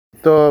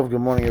Tov, good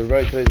morning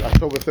everybody. Today's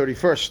October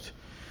 31st.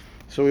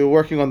 So we were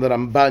working on the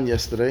Ramban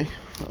yesterday.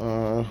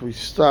 We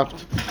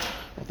stopped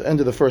at the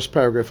end of the first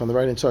paragraph on the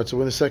right hand side, so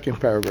we're in the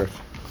second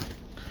paragraph.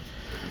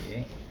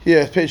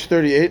 Yeah, page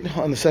 38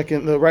 on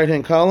the right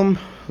hand column,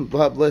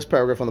 last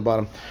paragraph on the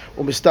bottom.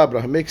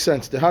 Umistabra, it makes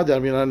sense. The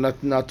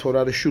Hadar, not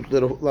Torah to shoot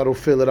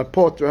larofeh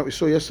lerapot. Right? We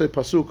saw yesterday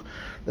pasuk.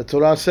 The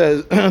Torah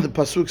says the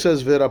pasuk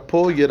says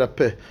verapo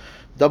yerapeh.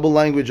 Double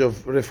language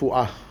of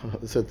refuah.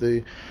 So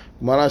the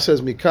Gemara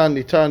says mikan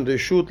nitan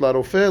reshut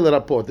larofeh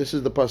lerapot. This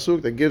is the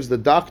pasuk that gives the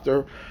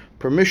doctor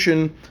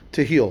permission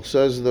to heal.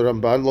 Says the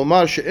Ramban,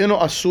 lomar she'eno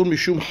asur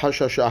mishum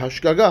hashasha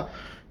hashgaga.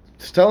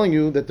 It's telling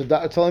you that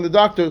telling the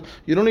doctor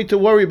you don't need to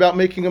worry about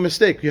making a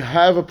mistake. You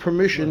have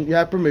permission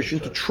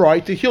to try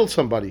to heal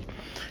somebody.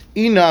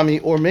 Inami,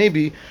 or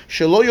maybe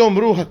shelo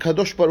yomru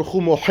hakadosh baruch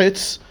hu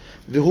mohetz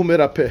v'hu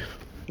merapeh.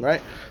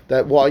 Right?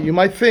 That while you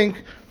might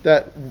think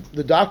that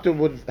the doctor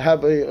would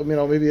have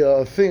maybe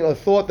a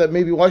thought that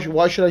maybe why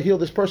should I heal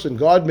this person?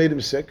 God made him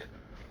sick.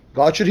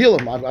 God should heal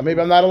him. Maybe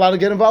I'm not allowed to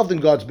get involved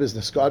in God's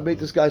business. God made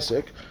this guy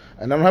sick,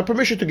 and I don't have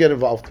permission to get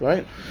involved,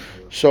 right?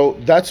 So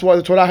that's why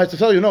the Torah has to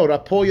tell you, no,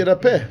 rapo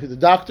yerapeh. The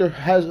doctor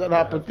has an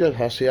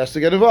opportunity, he has to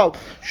get involved.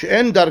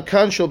 She'en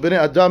darkan shel bnei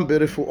adam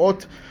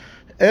berefuot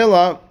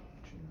ela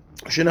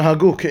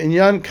shenahagu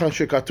ke'inyan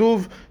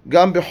shekatuv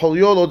gam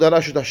becholyo lo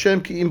darash et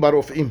Hashem ki'im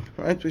barofim.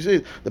 Right? We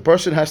see the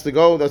person has to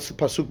go. That's the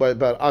pasuk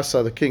about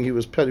Asa, the king. He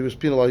was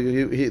penalized.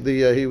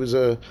 He was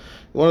a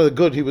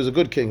good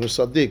king. He was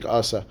Sadiq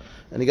Asa,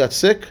 and he got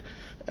sick.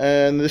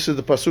 And this is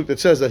the pasuk that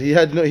says that he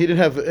didn't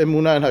have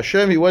emunah in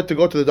Hashem. He went to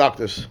go to the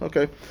doctors.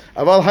 Okay,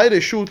 aval hay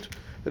reshut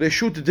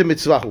de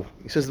mitzvahu.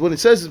 He says when it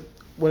says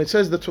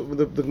the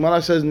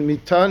Gemara says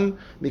mikan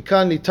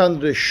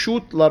nitan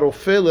reshut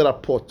larofeh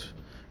lerapot.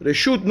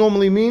 Reshut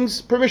normally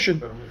means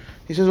permission.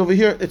 He says over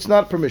here it's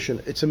not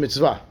permission. It's a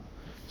mitzvah.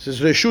 It says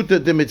reshut de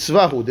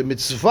mitzvahu, the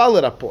mitzvah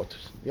lerapot.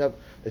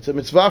 It's a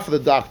mitzvah for the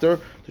doctor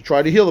to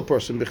try to heal the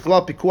person.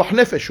 Bichlal pikuach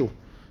nefeshu.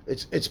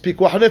 It's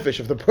pikuach nefesh.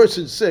 If the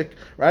person's sick,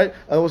 right,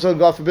 and all of a sudden,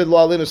 God forbid, lo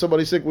alin, if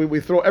somebody's sick, we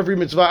throw every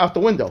mitzvah out the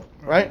window,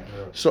 right?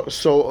 Yeah.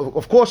 So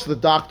of course the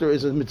doctor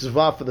is a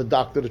mitzvah for the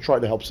doctor to try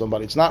to help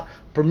somebody. It's not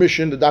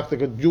permission. The doctor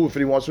could do if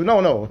he wants to.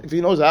 No. If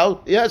he knows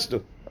how, he has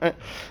to. Right?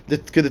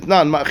 That's the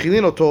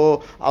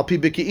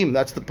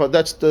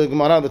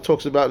Gemara that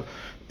talks about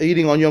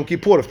eating on Yom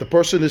Kippur. If the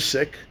person is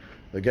sick,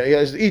 the guy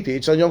has to eat. He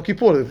eats on Yom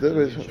Kippur.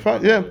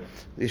 Fine, yeah.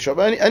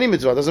 Any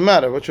mitzvah, doesn't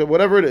matter,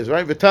 whatever it is,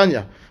 right?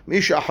 Vitanya.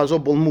 Misha ahazo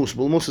bulmus.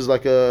 Bulmus is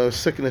like a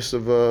sickness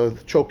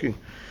of choking.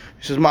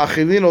 He says,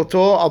 ma'achilin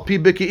oto al pi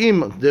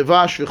beki'im,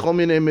 devash v'chol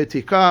minei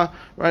metika,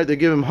 right? They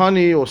give him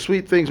honey or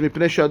sweet things,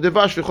 mipnei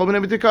devash v'chol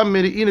minei metika,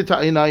 meri'in et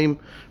ha'inayim,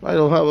 right?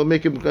 It'll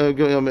make him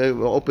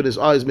open his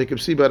eyes, make him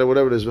see better,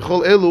 whatever it is.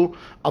 V'chol elu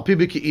al pi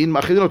beki'in,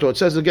 ma'achilin oto. It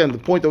says again, the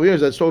point over here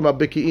is that it's talking about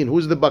beki'in.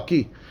 Who's the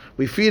baki?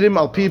 We feed him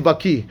al pi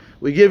baki.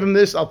 We give him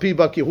this al pi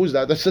baki. Who's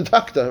that? That's the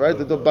doctor, right?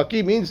 The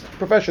baki means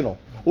professional.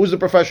 Who's the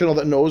professional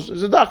that knows?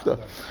 Is a doctor.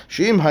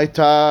 She'im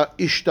hayta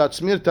ishtat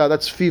smirta,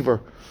 that's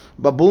fever.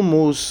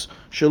 Babulmus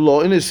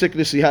shelo, in his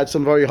sickness he had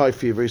some very high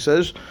fever. He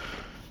says,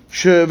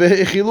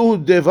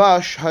 shevehichiluhu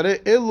devash hare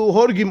elu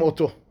horgim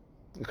oto.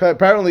 Okay,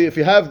 apparently, if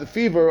you have the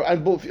fever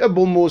and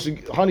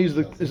bulmus, honey is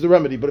the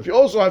remedy. But if you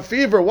also have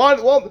fever,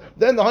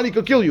 then the honey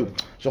could kill you.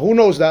 So who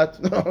knows that?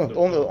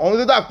 only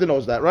the doctor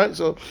knows that, right?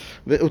 So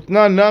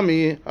ve'utna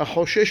nami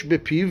ahoshesh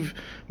bepiv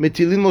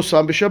metilin lo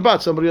sam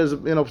b'Shabbat. Somebody has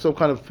some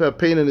kind of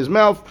pain in his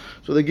mouth,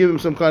 so they give him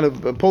some kind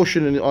of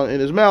potion in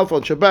his mouth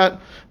on Shabbat.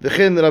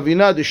 V'chen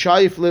ravina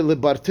deshayif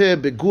lebarte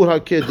begur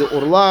hakeh de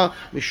orla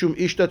mishum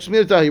ishtat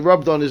smirta. He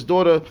rubbed on his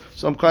daughter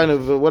some kind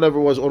of whatever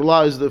it was.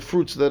 Orla is the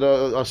fruits that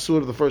are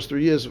asur the first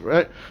 3 years,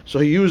 right? So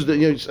he used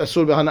it,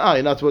 asur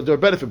b'hana'ah, not to their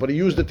benefit, but he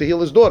used it to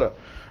heal his daughter.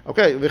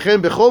 Okay, you're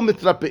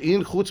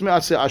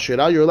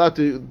allowed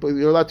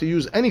to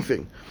use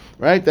anything,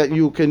 right? That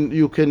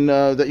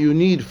you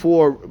need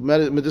for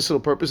medicinal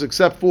purpose,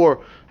 except for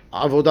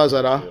avodah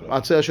zarah.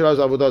 Atzei ashera is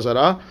avodah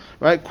zarah,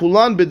 right?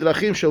 Kulan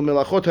bidrachim shel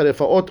melachot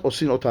harefaot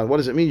osin otan. What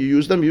does it mean? You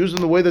use them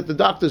the way that the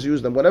doctors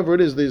use them. Whatever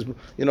it is, these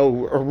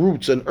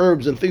roots and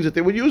herbs and things that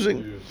they were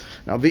using.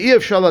 Now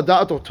v'iev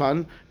shaladat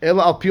otan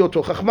ela al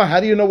pioto chachma.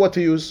 How do you know what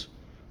to use?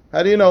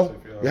 How do you know?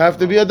 You have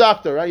to be a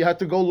doctor, right? You have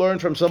to go learn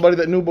from somebody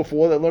that learned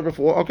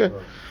before. Okay.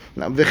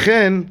 Now,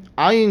 v'chen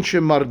ayin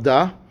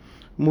shemarda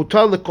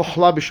mutar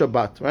lekochla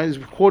b'Shabbat. Right? He's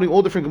quoting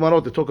all different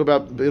gemarot that talk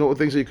about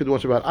things that you could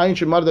watch about. Ayin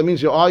shemarda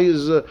means your eye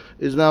is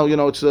now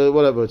it's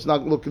whatever. It's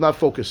not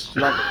focused.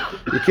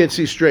 You can't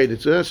see straight.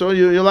 It's so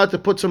you're allowed to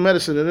put some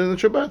medicine in the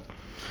Shabbat.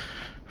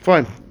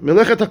 Fine.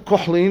 Melechet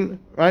ha-kochlin,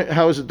 right?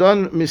 How is it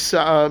done?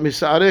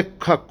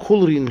 Misarek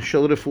ha-kulrin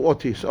shel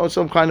refuoti. So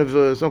some kind of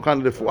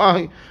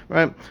refuah,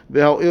 right?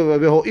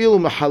 Veho'ilu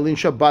mahalin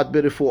Shabbat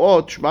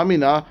berefuot shma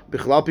mina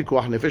bichlal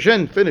pikuach nefesh.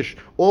 And finish.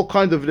 All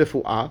kind of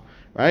refuah,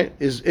 right?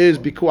 Is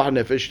pikuach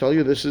nefesh. Tell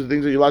you this is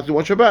things that you like to do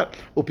on Shabbat.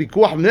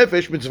 Upikuach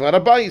nefesh mitzvah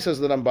Rabbi,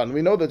 says the Ramban.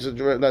 We know that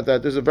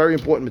there's a very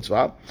important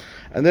mitzvah,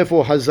 and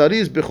therefore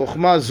hazariz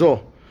b'chokhmah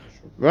zo,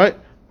 right?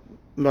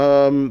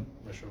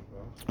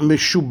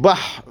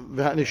 משובח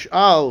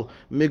והנשאל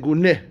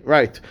מגונה,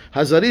 right.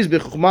 הזריז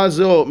בחוכמה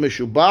זו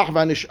משובח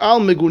והנשאל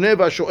מגונה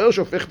והשואל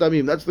שופך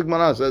דמים. That's the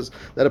Gemara says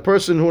that a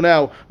person who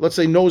now, let's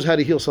say, knows how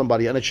to heal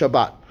somebody and it's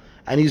Shabbat,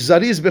 and he's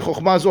zariz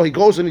bechokma zo, he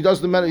goes and he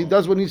does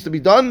what needs to be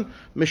done,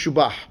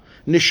 meshubach.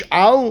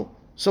 Nish'al,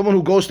 someone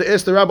who goes to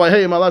ask the rabbi,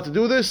 hey, am I allowed to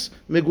do this?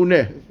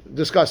 Meguneh,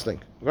 disgusting,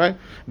 right?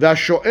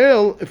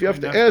 V'asho'el, if you have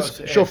to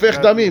ask,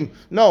 shofech damim.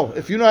 No,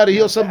 if you know how to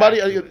heal somebody,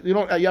 you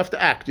don't. You have to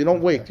act. You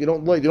don't wait. You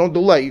don't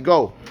delay. You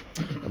go.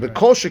 Of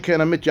course,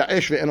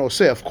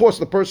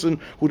 the person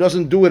who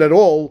doesn't do it at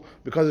all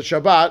because it's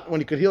Shabbat,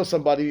 when he could heal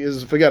somebody,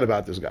 is forget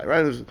about this guy,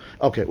 right?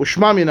 Okay.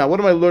 Ushmami now. What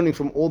am I learning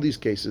from all these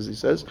cases? He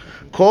says,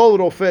 Kol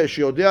rofeh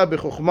sheyodea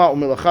bechokma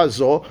umelacha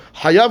zo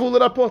hayavu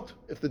lerapot.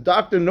 If the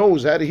doctor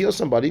knows how to heal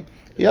somebody,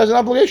 he has an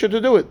obligation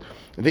to do it.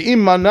 Ve'im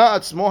mana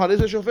atzmo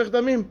harizeh shofech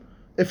damim.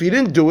 If he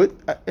didn't do it,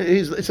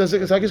 it says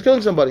it's like he's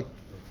killing somebody.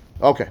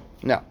 Okay,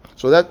 now,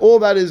 so that all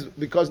that is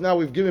because now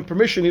we've given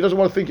permission. He doesn't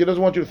want you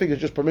to think it's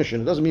just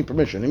permission. It doesn't mean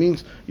permission. It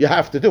means you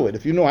have to do it.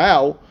 If you know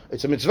how,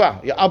 it's a mitzvah.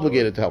 You're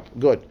obligated to help.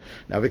 Good.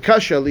 Now,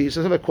 Vikashali, he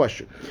says, I have a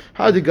question.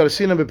 How did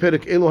Garsina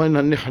beperik Elohin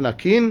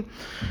hanihnakin?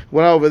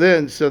 Went over there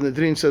and so the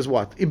Nadrin says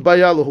what?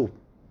 Ibayalahu.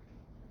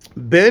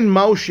 Ben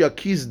maush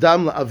yakiz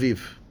dam la'aviv.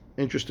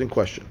 Interesting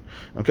question.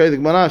 Okay, the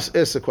Gemara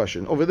asks a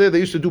question. Over there, they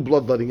used to do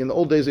bloodletting. In the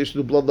old days, they used to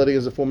do bloodletting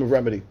as a form of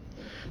remedy.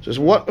 It says,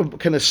 what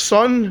can a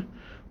son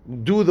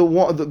be the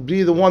one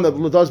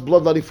that does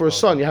bloodletting for his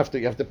son? You have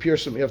to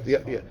pierce him. You have to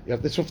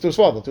to his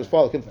father.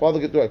 Can the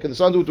father do it? Can the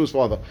son do it to his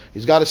father?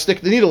 He's got to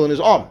stick the needle in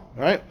his arm,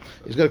 right?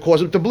 He's going to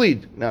cause him to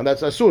bleed. Now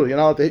that's asur. You're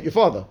not allowed to hit your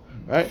father,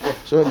 right?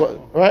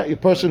 So, right, your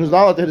person who's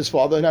not allowed to hit his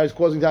father, and now he's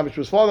causing damage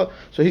to his father.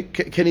 So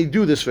can he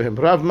do this for him?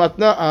 Rav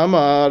Matna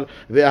Amar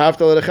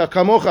ve'ahavta l'recha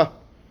kamocha.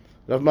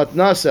 Rav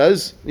Matna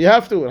says you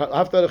have to.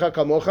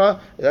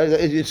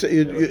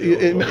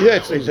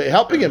 It's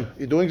helping him.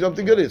 You're doing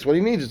something good. It's what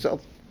he needs.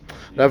 Itself.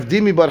 Rav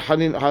Dimi bar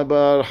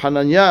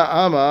Hananya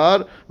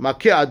Amar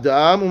Makeh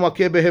Adam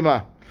uMakeh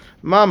Behema.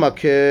 Ma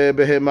Makeh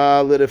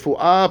Behema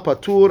l'refuah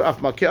patur. Af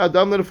Makeh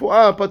Adam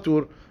l'refuah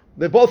patur.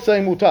 They're both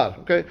saying mutar.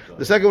 Okay.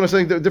 The second one is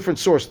saying a different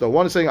source though.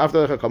 One is saying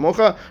after lecha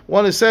kamocha.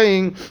 One is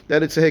saying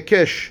that it's a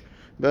hekesh.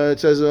 But it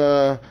says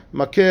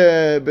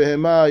Makeh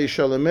Behema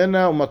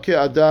yishalemena uMakeh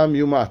Adam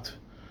yumat.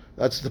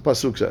 That's what the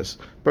pasuk says.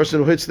 Person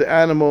who hits the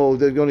animal,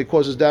 that only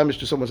causes damage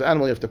to someone's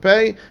animal, you have to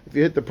pay. If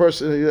you hit the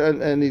person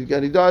and he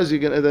dies,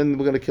 then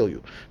we're going to kill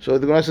you. So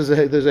the Gemara says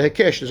there's a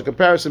hekesh, there's a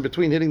comparison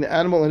between hitting the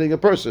animal and hitting a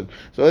person.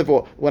 So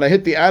therefore, when I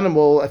hit the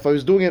animal, if I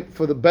was doing it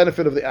for the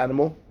benefit of the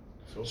animal,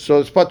 so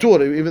it's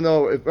patur. Even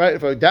though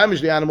if I damage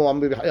the animal, I'm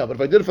going to be hayah. But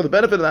if I did it for the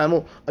benefit of the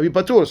animal, I'd be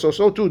patur.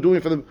 So too, doing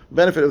it for the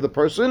benefit of the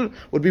person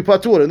would be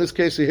patur. In this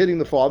case, you're hitting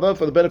the father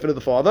for the benefit of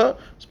the father.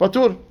 It's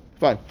patur.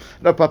 Fine.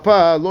 Rav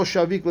Papa lo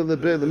shavik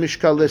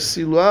le'mishkal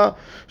le'silua.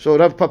 So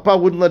Rav Papa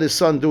wouldn't let his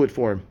son do it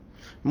for him.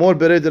 Mor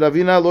bered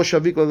Ravina lo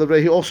shavik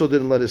le'levrei. He also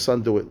didn't let his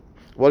son do it.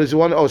 What is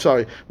one? Oh,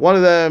 sorry. One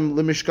of them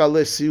le'mishkal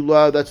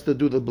le'silua. That's to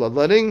do the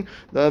bloodletting.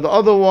 The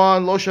other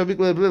one lo shavik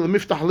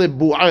le'miftah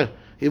le'bu'ah.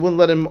 He wouldn't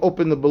let him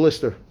open the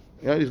blister.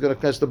 Yeah, he's going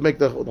to have to make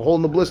the hole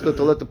in the blister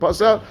to let the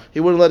pus out. He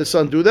wouldn't let his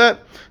son do that.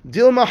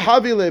 Dilma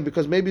havile,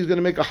 because maybe he's going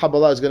to make a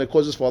habala. He's going to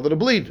cause his father to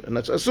bleed, and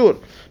that's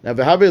asur. Now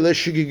v'havile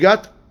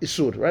shigigat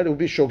isur, right? It would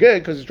be shogeg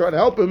because he's trying to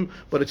help him,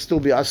 but it'd still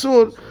be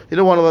asur. He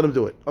don't want to let him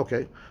do it.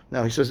 Okay.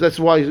 Now he says that's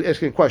why he's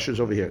asking questions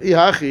over here.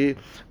 Ihachi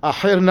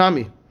aher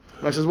nami.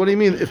 And I says, what do you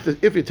mean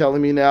if you're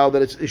telling me now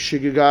that it's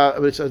shigigat,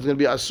 but it's going to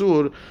be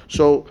asur?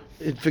 So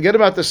forget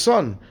about the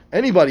son.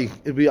 Anybody,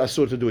 it'd be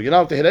asur to do it. You're not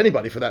allowed to hit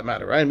anybody for that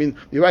matter, right? I mean,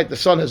 you're right, the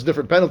son has a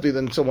different penalty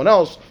than someone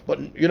else, but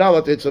you're not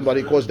allowed to hit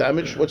somebody, cause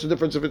damage. What's the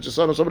difference if it's a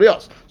son or somebody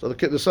else? So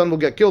the son will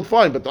get killed,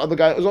 fine, but the other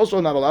guy is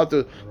also not allowed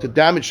to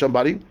damage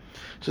somebody. It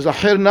says,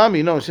 aher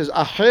nami, no, it says,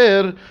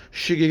 aher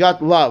shigigat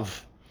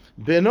lav.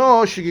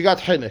 Beno shigigat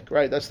henek,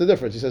 right? That's the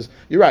difference. He says,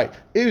 you're right.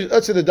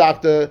 Let's say the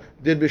doctor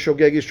did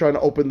bishogeg, he's trying to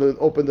open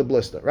the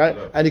blister, right?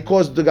 And he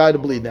caused the guy to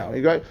bleed now,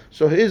 right?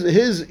 So his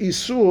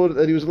isur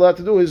that he was allowed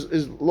to do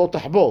is lo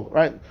tahbol,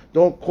 right?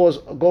 Don't cause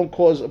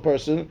a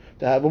person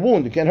to have a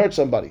wound. You can't hurt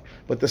somebody.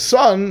 But the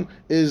son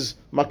is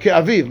makeh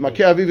aviv.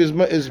 Makeh aviv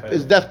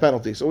is death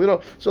penalty.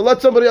 So so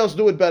let somebody else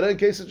do it better. In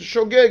case it's a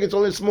shogeg, it's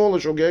only a smaller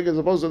shogeg as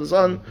opposed to the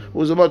son,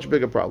 who's a much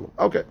bigger problem.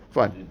 Okay,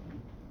 fine.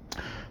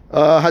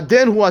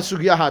 Haden hu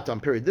asugya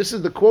hatam. Period. This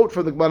is the quote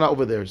from the Gemara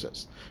over there. It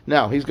says.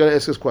 Now he's going to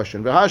ask his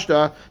question.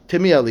 V'hashta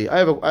temi ali. I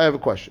have a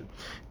question.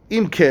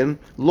 Imken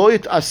lo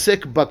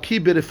yitasek baki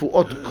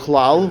berefuot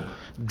klal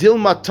dil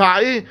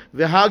matai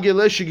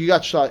v'hagele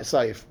shigigat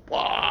saif.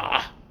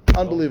 Wow,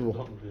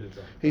 unbelievable.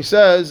 He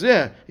says,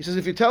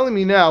 if you're telling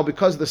me now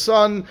because the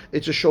son,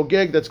 it's a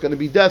shogeg that's going to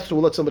be death, so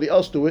we'll let somebody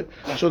else do it.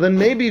 So then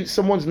maybe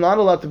someone's not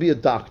allowed to be a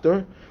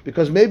doctor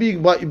because maybe you're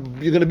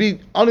going to be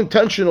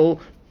unintentional.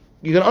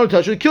 You're going to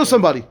unintentionally kill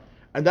somebody.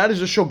 And that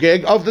is a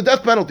shogeg of the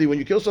death penalty. When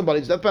you kill somebody,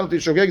 it's death penalty,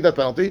 shogeg death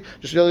penalty.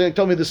 Just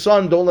tell me the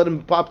son, don't let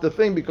him pop the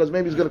thing because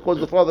maybe he's going to cause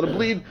the father to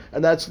bleed,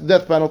 and that's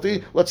death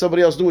penalty. Let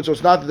somebody else do it, so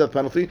it's not the death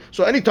penalty.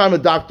 So anytime a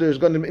doctor is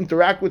going to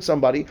interact with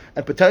somebody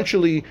and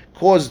potentially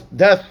cause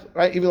death,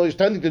 right, even though he's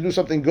tending to do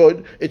something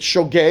good, it's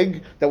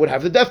shogeg that would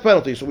have the death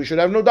penalty. So we should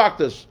have no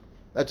doctors.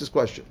 That's his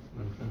question.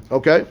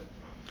 Okay?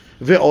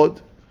 Ve'od.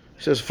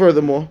 He says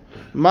furthermore,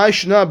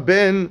 Ma'ishna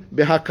ben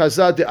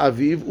behakaza de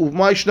aviv,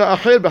 u'ma'ishna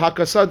acher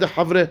behakaza de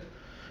havre.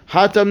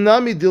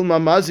 Hatamnami dilma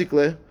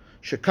mazikle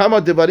shekama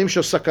devarim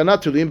shel sakana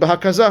tulim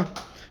bahakaza.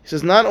 He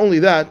says not only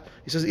that,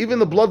 he says even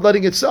the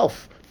bloodletting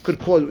itself could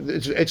cause.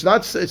 It's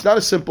not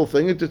a simple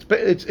thing.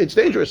 It's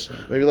dangerous.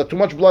 Maybe you let too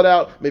much blood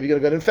out. Maybe you're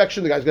gonna get an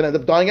infection. The guy's gonna end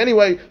up dying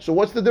anyway. So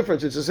what's the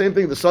difference? It's the same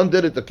thing. The son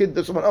did it. The kid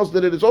did. Someone else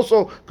did it. It's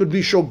also could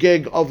be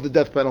shogeg of the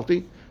death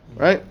penalty,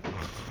 right?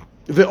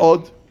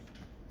 Ve'od.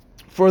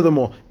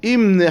 Furthermore,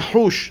 im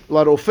nehush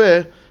la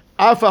rofe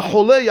afa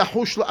hole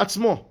yahush la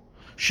atzmo.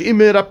 שאם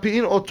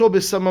מרפאים אותו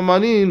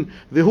בסממנים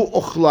והוא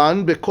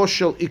אוכלן בכוס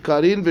של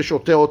עיקרין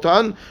ושותה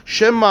אותן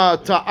שמא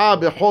טעה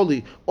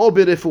בחולי או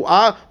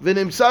ברפואה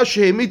ונמצא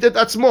שהמית את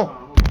עצמו.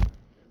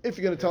 If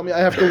you're going to tell me I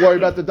have to worry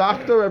about the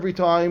doctor every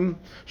time,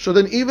 so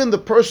then even the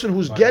person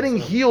who's getting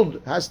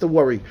healed has to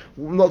worry.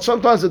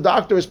 Sometimes the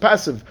doctor is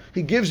passive.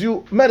 He gives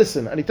you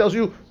medicine and he tells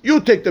you, you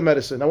take the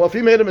medicine. Now, well, if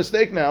he made a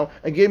mistake now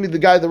and gave me the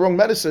guy the wrong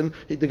medicine,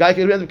 the guy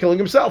could end up killing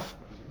himself.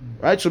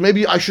 Right? So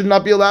maybe I should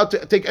not be allowed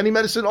to take any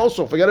medicine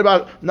also. Forget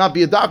about not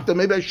be a doctor.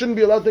 Maybe I shouldn't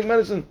be allowed to take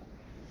medicine.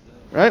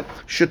 Right?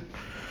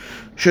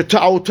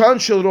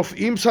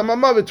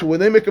 When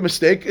they make a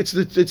mistake, it's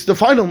the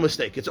final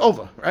mistake. It's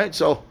over. Right?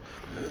 So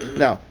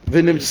now,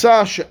 even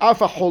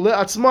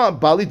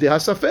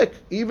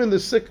the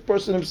sick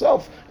person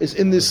himself is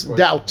in this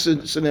doubt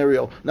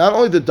scenario. Not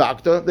only the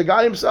doctor, the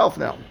guy himself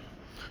now.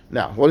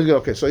 Now, what is it?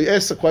 Okay, so he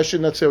asks the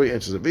question, let's see how he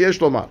answers it. V'yesh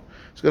lomar.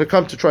 He's going to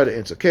come to try to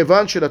answer.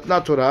 Kevan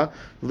she'natna Torah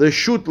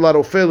l'shut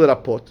larofeh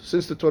l'rapot.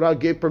 Since the Torah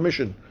gave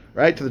permission,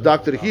 right, to the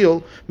doctor to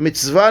heal,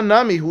 mitzvah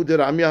nami hu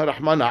deramya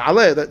rahmana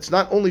aleh. That's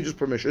not only just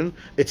permission;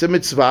 it's a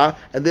mitzvah,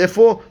 and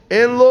therefore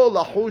en lo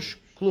lahush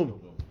klum.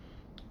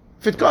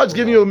 If God's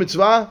giving you a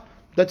mitzvah,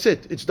 that's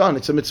it. It's done.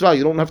 It's a mitzvah.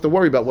 You don't have to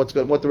worry about what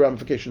the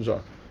ramifications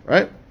are,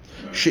 right?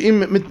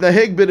 She'im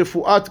mitnaheg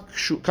berefuat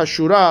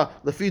kashura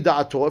lefi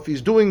da'ato. If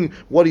he's doing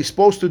what he's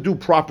supposed to do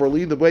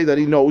properly, the way that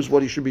he knows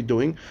what he should be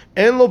doing,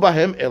 en lo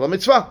bahem ela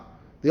mitzvah.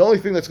 The only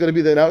thing that's going to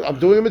be there now, I'm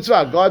doing a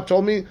mitzvah. God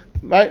told me,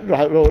 right,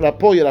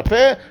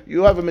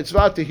 you have a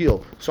mitzvah to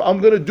heal. So I'm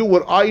going to do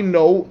what I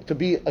know to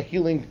be a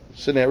healing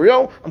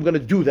scenario. I'm going to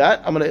do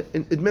that. I'm going to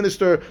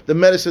administer the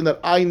medicine that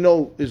I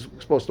know is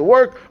supposed to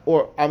work,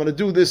 or I'm going to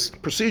do this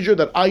procedure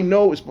that I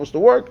know is supposed to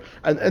work,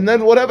 and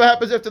then whatever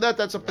happens after that,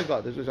 that's up to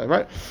God.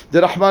 Right?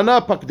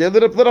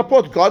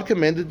 God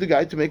commanded the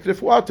guy to make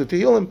refuah, to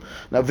heal him.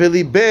 Now,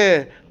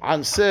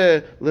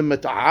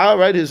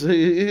 right? He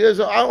is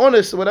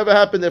honest. Whatever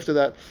happened after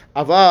that.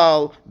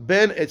 Aval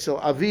ben etzel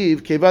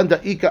aviv kevan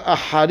da'ika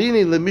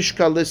aharini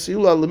lemishka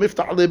lesiula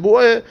lemiftah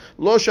leboe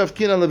lo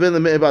shavkina leven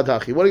leme'evad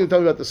hachi. What are you going to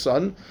tell me about the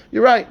son?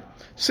 You're right.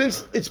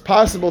 Since it's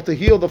possible to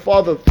heal the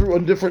father through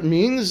different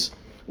means,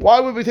 why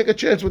would we take a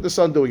chance with the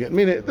son doing it? I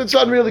mean, the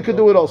son really could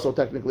do it also,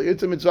 technically.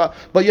 It's a mitzvah.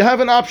 But you have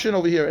an option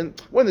over here. And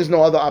when there's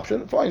no other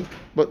option, fine.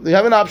 But you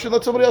have an option,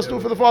 let somebody else do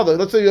it for the father.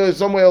 Let's say you're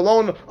somewhere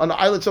alone on an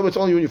island, somewhere it's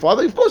only you and your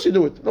father. Of course you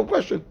do it. No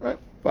question. Right?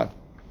 Fine.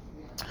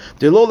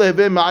 Don't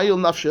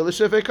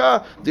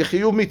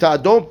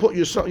put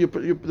your son,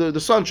 the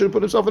son shouldn't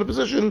put himself in a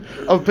position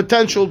of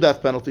potential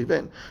death penalty.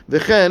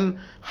 V'chen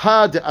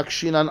ha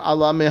de'akshinan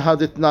ala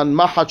mehadetnan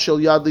mahat shel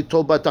yad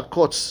litol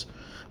batakots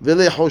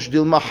v'lehosh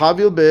dilma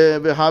havil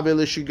v'havel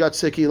leshigat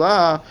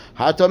sekila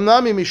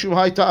hatamnami mishum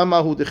hayta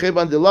amahu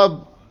decheban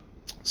delav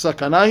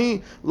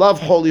sakanahi lav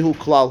holihu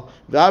klal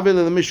v'havel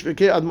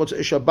lemishveke ad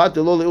motzei shabbat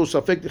delo leu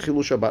safek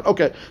dechilu shabbat.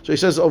 Okay, so he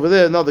says over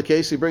there another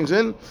case he brings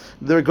in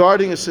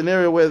regarding a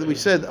scenario where we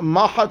said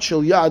mahat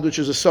shel yad, which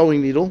is a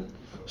sewing needle,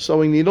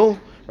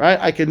 right?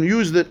 I can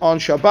use it on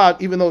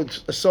Shabbat, even though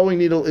a sewing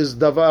needle is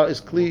davar, is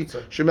kli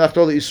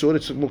shemelachto leisur,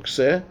 it's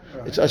mukseh,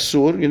 it's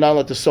asur. You're not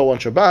allowed to sew on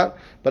Shabbat,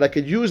 but I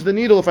could use the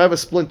needle if I have a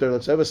splinter.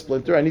 Let's have a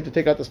splinter. I need to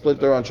take out the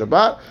splinter on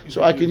Shabbat,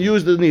 so I can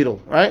use the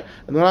needle, right?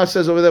 And the Rambam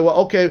says over there, well,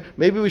 okay,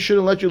 maybe we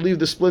shouldn't let you leave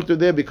the splinter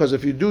there because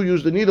if you do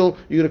use the needle,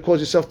 you're going to cause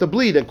yourself to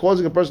bleed, and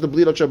causing a person to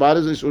bleed on Shabbat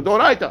is isur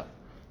doraita,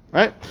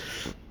 right?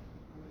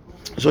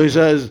 So he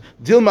says,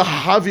 Dilma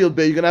havil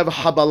be, you're going to have a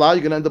habala,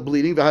 you're going to end up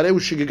bleeding. V'hareu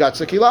shigigat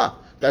sekila.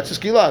 That's a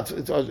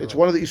skila. It's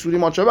one of the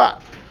isurim on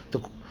Shabbat.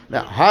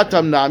 Now,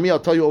 hatam nami, I'll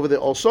tell you over there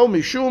also.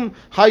 Mishum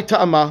hay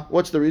ta'ama.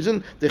 What's the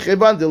reason?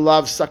 Decheban de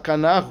lav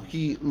sakana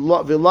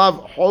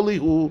v'lav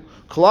holihu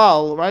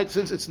klal. Right?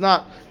 Since it's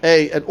not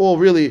at all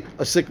really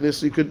a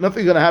sickness,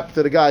 nothing's going to happen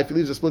to the guy if he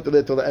leaves a splinter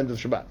there till the end of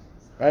Shabbat.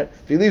 Right?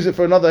 If he leaves it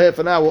for another half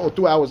an hour or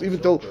 2 hours, even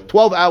till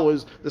 12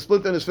 hours, the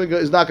splinter in his finger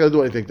is not going to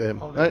do anything to him.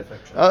 Right?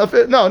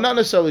 No, not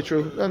necessarily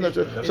true.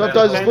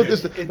 Sometimes the splinter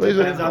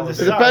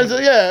it depends.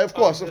 Yeah, of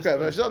course. Okay.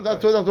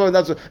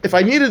 If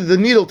I needed the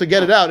needle to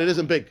get it out, it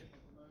isn't big.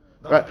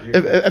 Right?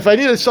 If I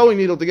need a sewing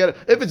needle to get it,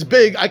 if it's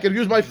big, I can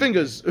use my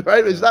fingers.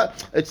 Right? It's not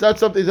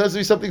something. It has to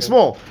be something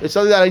small. It's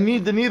something that I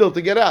need the needle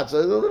to get out. So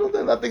a little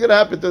thing, nothing going to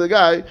happen to the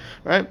guy.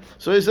 Right?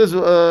 So he says,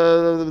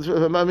 it's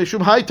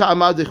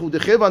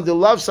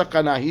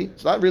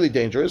not really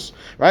dangerous.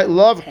 Right?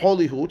 Love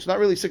holihu. It's not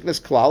really sickness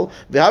klal.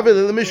 He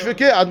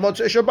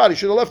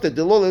should have left it.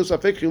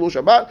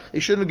 He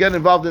shouldn't get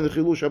involved in the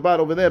chilul Shabbat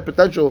over there,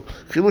 potential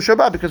chilul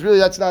Shabbat, because really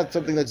that's not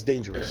something that's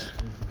dangerous.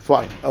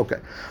 Fine. Okay.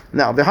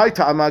 Now the high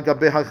ta'ama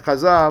gabeha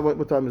kaza.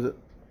 What time is it?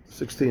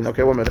 16.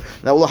 Okay, 1 minute.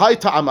 Now the high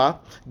ta'ama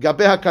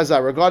gabeha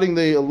kaza regarding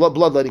the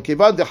bloodletting.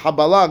 Kevad de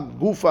habala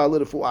gufa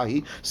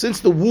l'refuahi. Since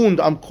the wound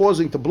I'm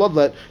causing to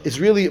bloodlet is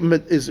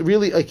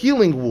really a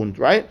healing wound,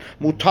 right?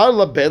 Mutar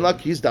laben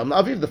lakis dam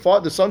aviv.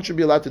 The son should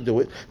be allowed to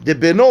do it. De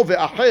beno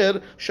ve'acher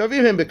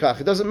shavim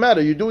bekach. It doesn't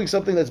matter. You're doing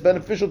something that's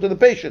beneficial to the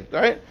patient,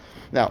 right?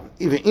 Now,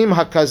 even im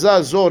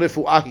hakaza zo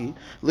refuahi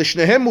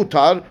lishnehem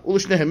mutar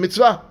ulishnehem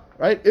mitzvah.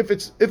 Right? If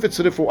it's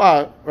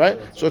refu'ah, right?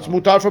 So it's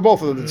mutar for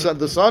both of them,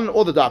 the son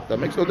or the doctor.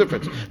 Makes no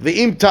difference.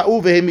 Ve'im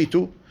ta'u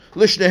vehemitu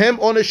lishnehem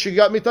onesh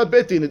shigat mitat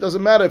betin. It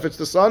doesn't matter if it's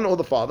the son or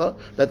the father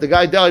that the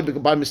guy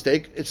died by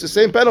mistake. It's the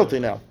same penalty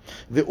now.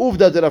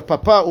 Ve'uvda de Rav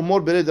Papa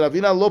umor bered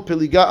Ravina lo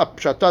peliga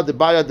apshata de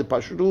baya de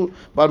pashru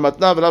bar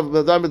matna v'rav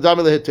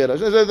lehetera.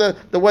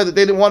 The way that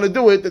they didn't want to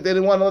do it, that they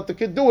didn't want to let the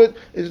kid do it,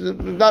 is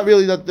not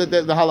really the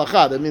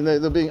halakha. I mean,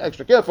 they're being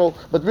extra careful,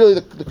 but really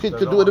the kid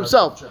could do it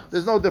himself.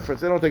 There's no difference.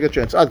 They don't take a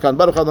chance. Ad kan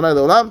baruch Adonai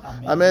leolam.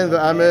 Amen.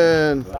 Amen.